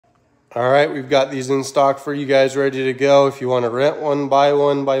All right, we've got these in stock for you guys ready to go. If you want to rent one, buy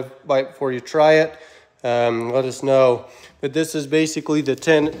before you try it, let us know. But this is basically the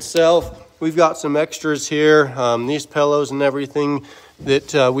tent itself. We've got some extras here, these pillows and everything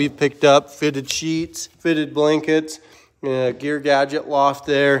that we've picked up, fitted sheets, fitted blankets, gear gadget loft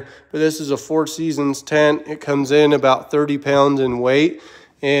there. But this is a Four Seasons tent. It comes in about 30 pounds in weight,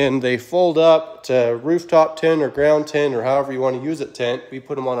 and they fold up to rooftop tent or ground tent or however you want to use it tent. We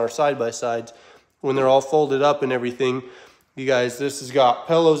put them on our side-by-sides when they're all folded up and everything. You guys, this has got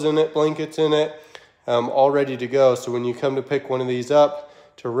pillows in it, blankets in it, all ready to go. So when you come to pick one of these up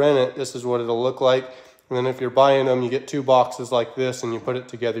to rent it, this is what it'll look like. And then if you're buying them, you get 2 boxes like this and you put it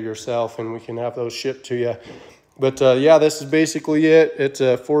together yourself, and we can have those shipped to you. But yeah, this is basically it. It's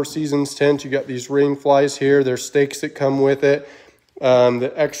a Four Seasons tent. You got these rain flies here. There's stakes that come with it.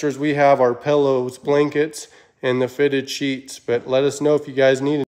 The extras we have are pillows, blankets, and the fitted sheets. But let us know if you guys need it.